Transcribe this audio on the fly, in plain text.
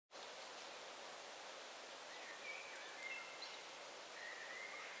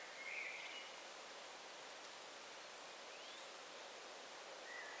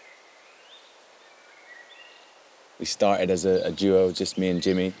we started as a duo, just me and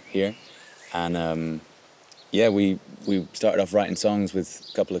Jimmy here, and yeah, we started off writing songs with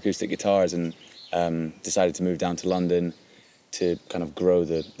a couple of acoustic guitars, and decided to move down to London to kind of grow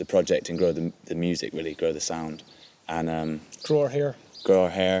the project and grow the music, really grow the sound, and Grow our hair. Grow our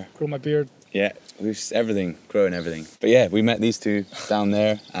hair. Grow my beard. Yeah, we've everything, growing everything. But yeah, we met these two down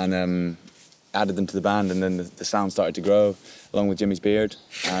there and added them to the band, and then the sound started to grow along with Jimmy's beard,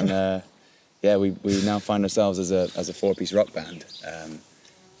 and yeah, we now find ourselves as a four-piece rock band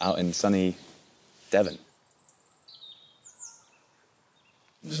out in sunny Devon.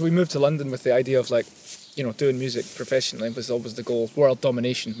 So we moved to London with the idea of, like, you know, doing music professionally was always the goal. World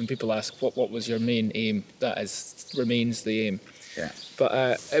domination. When people ask what was your main aim, that remains the aim. Yeah.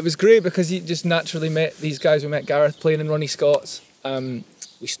 But it was great because you just naturally met these guys. We met Gareth playing in Ronnie Scott's.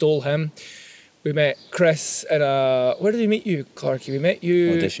 We stole him. We met Chris in where did we meet you, Clarky? We met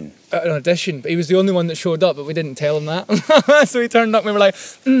you... Audition. At an audition, but he was the only one that showed up, but we didn't tell him that. So he turned up and we were like,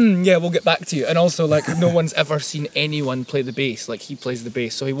 yeah, we'll get back to you. And also, like, no one's ever seen anyone play the bass. Like, he plays the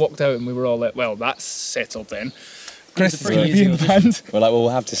bass. So he walked out and we were all like, well, that's settled then. Chris is going to be in the band. We're like, well, we'll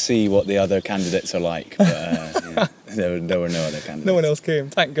have to see what the other candidates are like. But yeah, there were no other candidates. No one else came,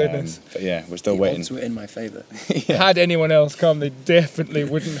 thank goodness. But yeah, we're still The waiting. odds were in my favour. Yeah. Had anyone else come, they definitely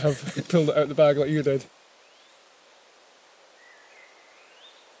wouldn't have pulled it out the bag like you did.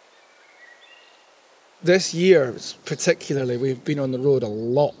 This year, particularly, we've been on the road a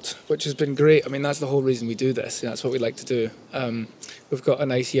lot, which has been great. I mean, that's the whole reason we do this. That's what we like to do. We've got a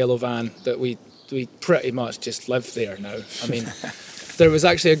nice yellow van that we pretty much just live there now. I mean, there was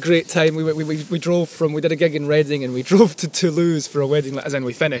actually a great time. We drove from, we did a gig in Reading and we drove to Toulouse for a wedding, as in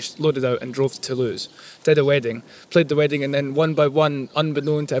we finished, loaded out and drove to Toulouse, did a wedding, played the wedding, and then one by one,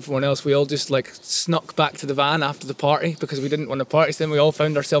 unbeknown to everyone else, we all just like snuck back to the van after the party because we didn't want to party. So then we all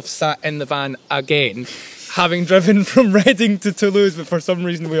found ourselves sat in the van again, having driven from Reading to Toulouse, but for some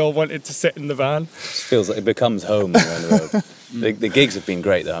reason we all wanted to sit in the van. It feels like it becomes home when you're on the road. The gigs have been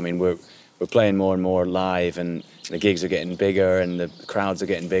great though. I mean, we're playing more and more live, and the gigs are getting bigger, and the crowds are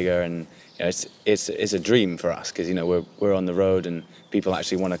getting bigger, and you know, it's a dream for us because, you know, we're on the road and people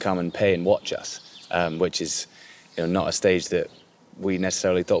actually want to come and pay and watch us, which is, you know, not a stage that we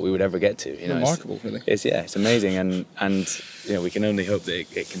necessarily thought we would ever get to. You know, remarkable, really. It's amazing, and you know, we can only hope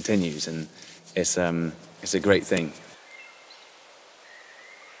that it continues, and it's a great thing.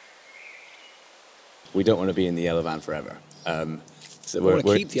 We don't want to be in the yellow van forever. So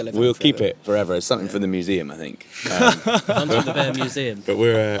we'll keep it forever. It's something for the museum, I think. Under the Bear Museum. But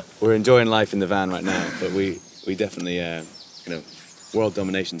we're enjoying life in the van right now. But we definitely, you know, world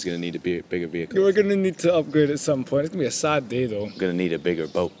domination's going to need a bigger vehicle. We're going to need to upgrade at some point. It's going to be a sad day, though. We're going to need a bigger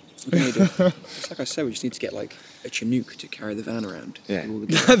boat. It's like I said, we just need to get like a Chinook to carry the van around. Yeah.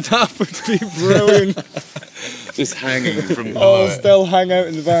 That would be brilliant. Just hanging from Oh, still hang out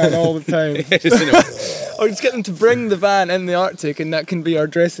in the van all the time. Or just get them to bring the van in the Arctic, and that can be our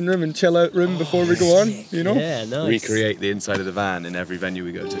dressing room and chill out room before we go on, you know? Yeah, nice. Recreate the inside of the van in every venue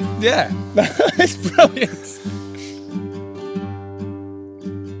we go to. Yeah, that's brilliant.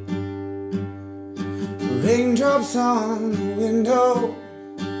 Raindrops on the window,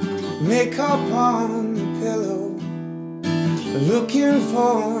 makeup on the pillow, looking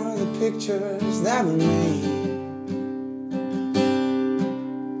for the pictures that remain.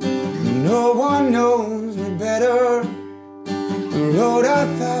 No one knows me better. I wrote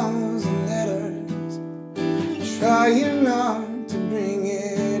 1,000 letters, trying not to bring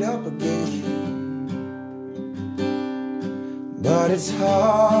it up again. But it's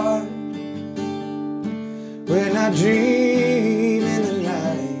hard when I dream in the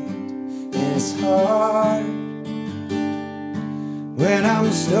night, and it's hard when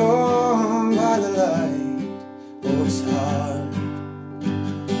I'm stoned by the light. Oh, it's hard.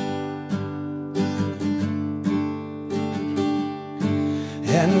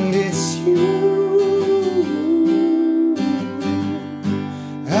 And it's you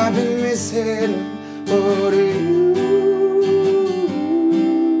I've been missing, but you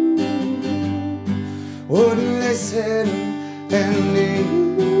wouldn't listen, and you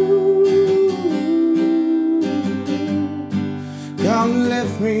come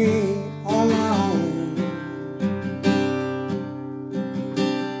left me on my own.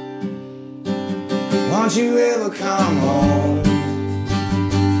 Won't you ever come home?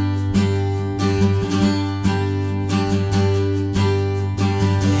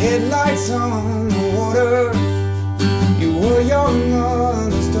 Headlights on the water, you were your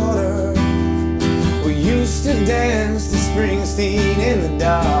mother's daughter. We used to dance to Springsteen in the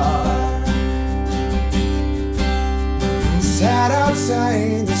dark. Sat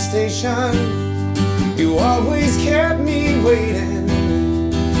outside the station, You always kept me waiting.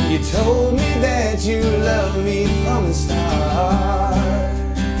 You told me that you loved me from the start.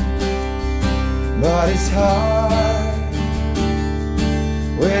 But it's hard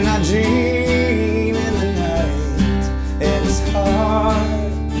when I dream in the night, and it's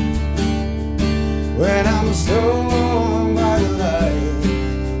hard when I'm stoned by the light.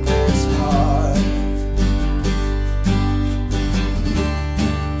 It's hard.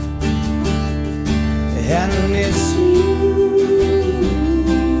 And it's you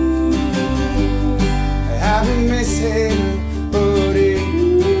I've been missing, but you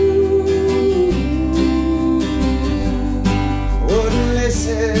wouldn't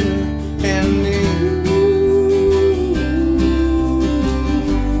listen, and you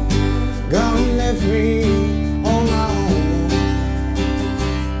gone left me on my own.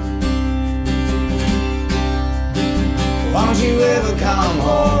 Won't you ever come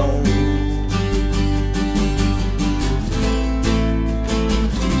home?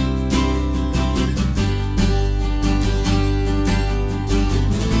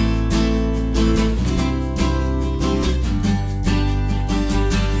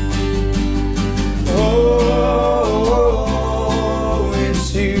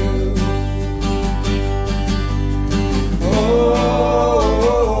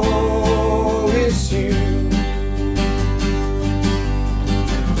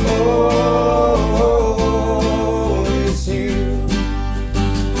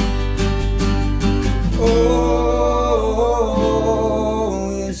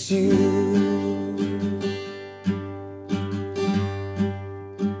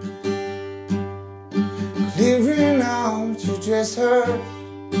 Clearing out your dress hurt.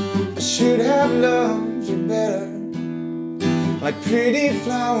 I should have loved you better. Like pretty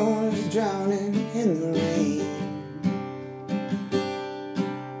flowers drowning in the rain.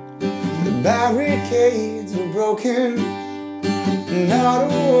 The barricades were broken, not a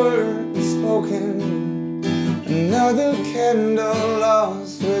word was spoken. Another candle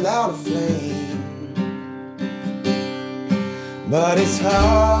lost without a flame. But it's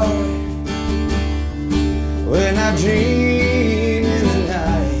hard when I dream